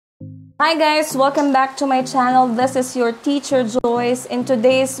Hi guys, welcome back to my channel. This is your teacher Joyce. In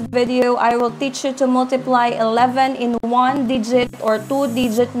today's video, I will teach you to multiply 11 in one digit or two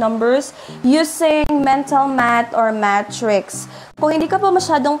digit numbers using mental math or math tricks. Kung hindi ka pa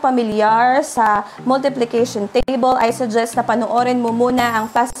masyadong pamilyar sa multiplication table, I suggest na panoorin mo muna ang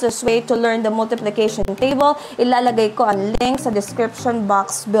fastest way to learn the multiplication table. Ilalagay ko ang link sa description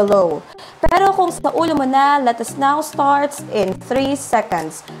box below. Pero kung sa ulo mo na, let us now start in 3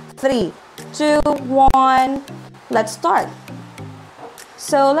 seconds. 3, 2, 1, let's start.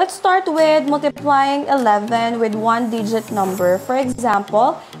 So, let's start with multiplying 11 with one digit number. For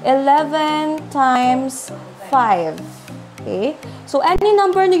example, 11 times 5. Okay? So, any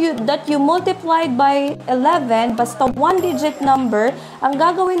number that you multiplied by 11, basta one digit number, ang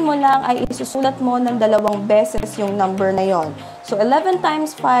gagawin mo lang ay isusulat mo ng 2 beses yung number na yon. So, 11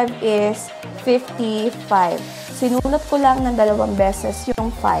 times 5 is 55. Sinulat ko lang ng 2 beses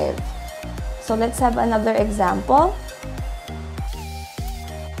yung 5. So, let's have another example.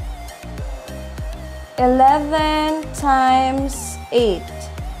 11 times 8.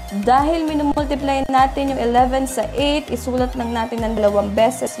 Dahil minumultiply natin yung 11 sa 8, isulat lang natin ng 2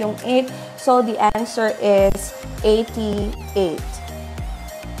 beses yung 8. So, the answer is 88.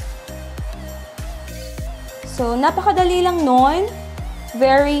 So, napakadali lang nun.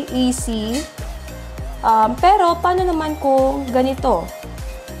 Very easy. Pero, paano naman kung ganito?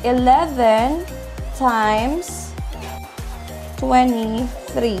 11 times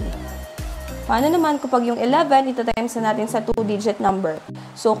 23. Paano naman kapag yung 11, ito-times na natin sa 2-digit number?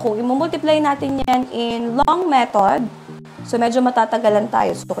 So, kung i-multiply natin yan in long method, so medyo matatagalan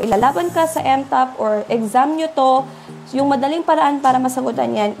tayo. So, kung ilalaban ka sa MTAP or exam nyo to, yung madaling paraan para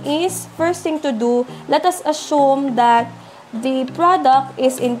masagutan yan is, first thing to do, let us assume that the product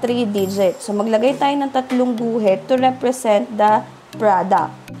is in 3 digits. So, maglagay tayo ng 3 guhit to represent the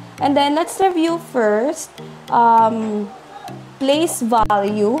product. And then, let's review first, place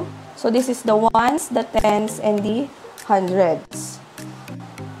value. So, this is the ones, the tens, and the hundreds.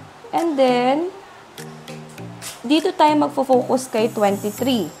 And then, dito tayo magfo-focus kay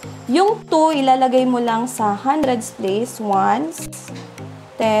 23. Yung 2, ilalagay mo lang sa hundreds place, ones,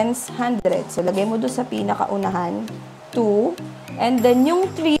 tens, hundreds. So, lagay mo doon sa pinakaunahan, 2. And then, yung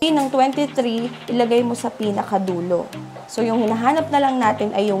 3 ng 23, ilagay mo sa pinakadulo. So, yung hinahanap na lang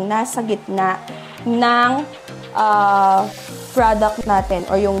natin ay yung nasa gitna ng product natin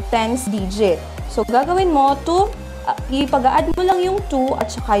or yung tens digit. So, gagawin mo, ipag-add mo lang yung 2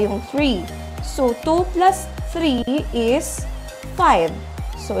 at saka yung 3. So, 2 plus 3 is 5.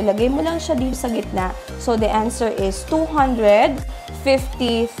 So, ilagay mo lang siya dito sa gitna. So, the answer is 253.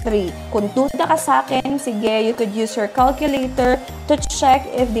 Kung duda ka sa akin, sige, you could use your calculator to check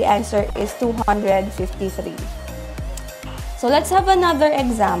if the answer is 253. So, let's have another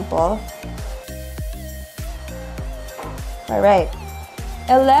example. Alright.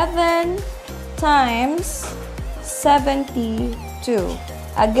 11 times 72.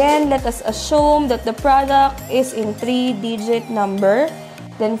 Again, let us assume that the product is in 3-digit number.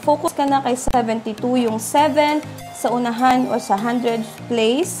 Then, focus ka na kay 72. Yung 7 sa unahan o sa hundreds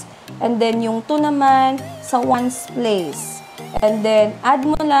place. And then, yung 2 naman sa ones place. And then, add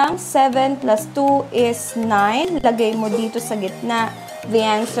mo lang, 7 plus 2 is 9. Lagay mo dito sa gitna. The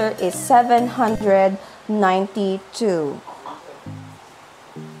answer is 792.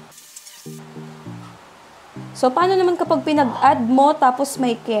 So, paano naman kapag pinag-add mo tapos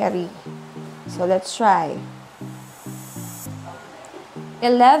may carry? So, let's try.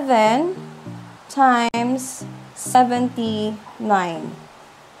 11 times 79.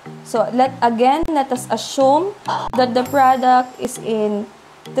 So, let us assume that the product is in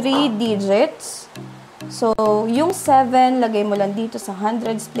 3 digits. So, yung 7, lagay mo lang dito sa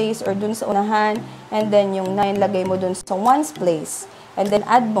hundreds place or dun sa unahan. And then, yung 9, lagay mo dun sa ones place. And then,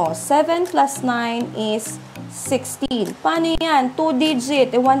 add mo. 7 plus 9 is 16. Paano yan? 2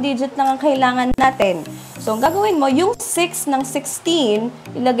 digit. 1 digit lang ang kailangan natin. So, ang gagawin mo, yung 6 ng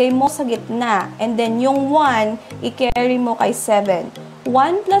 16, ilagay mo sa gitna. And then, yung 1, i-carry mo kay 7.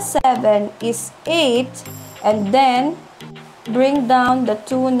 1 plus 7 is 8. And then, bring down the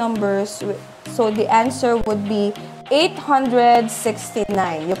 2 numbers. So, the answer would be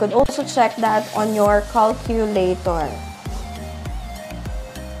 869. You could also check that on your calculator.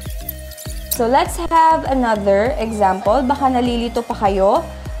 So, let's have another example. Baka nalilito pa kayo.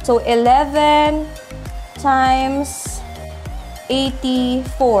 So, 11 times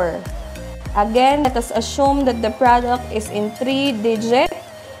 84. Again, let us assume that the product is in 3 digit.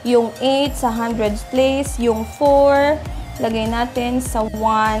 Yung 8 sa hundreds place. Yung 4, lagay natin sa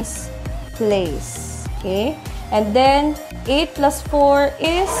ones place. Okay? And then, 8 plus 4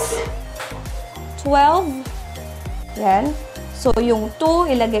 is 12. Yan. So, yung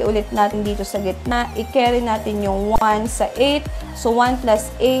 2, ilagay ulit natin dito sa gitna. I-carry natin yung 1 sa 8. So, 1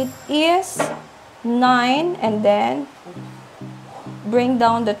 plus 8 is 9. And then, bring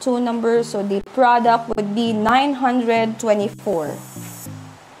down the 2 numbers. So, the product would be 924.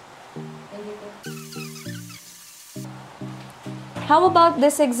 How about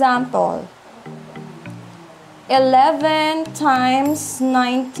this example? 11 times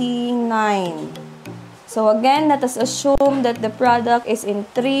 99. So again, let us assume that the product is in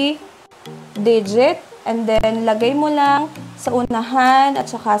 3 digit. And then, lagay mo lang sa unahan at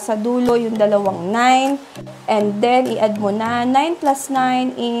saka sa dulo yung dalawang 9. And then, i-add mo na. 9 plus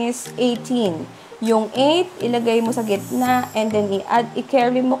 9 is 18. Yung 8, ilagay mo sa gitna. And then,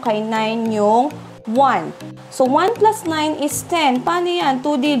 i-carry mo kay 9 yung 1. So, 1 plus 9 is 10. Paano yan?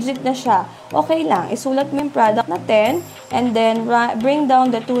 2 digit na siya. Okay lang. Isulat mo yung product na 10. And then, bring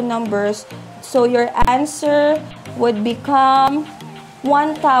down the 2 numbers. So, your answer would become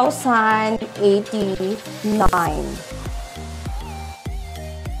 1,089.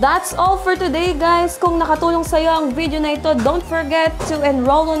 That's all for today, guys. Kung nakatulong sa'yo ang video na ito, don't forget to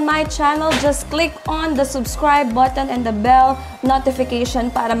enroll on my channel. Just click on the subscribe button and the bell notification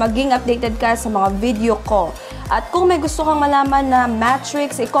para maging updated ka sa mga video ko. At kung may gusto kang malaman na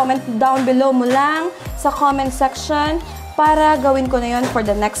matrix, i-comment down below mo lang sa comment section para gawin ko na yun for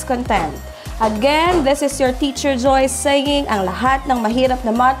the next content. Again, this is your Teacher Joyce saying ang lahat ng mahirap na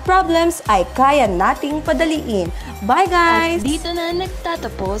math problems ay kaya nating padaliin. Bye, guys! At dito na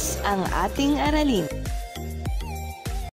nagtatapos ang ating aralin.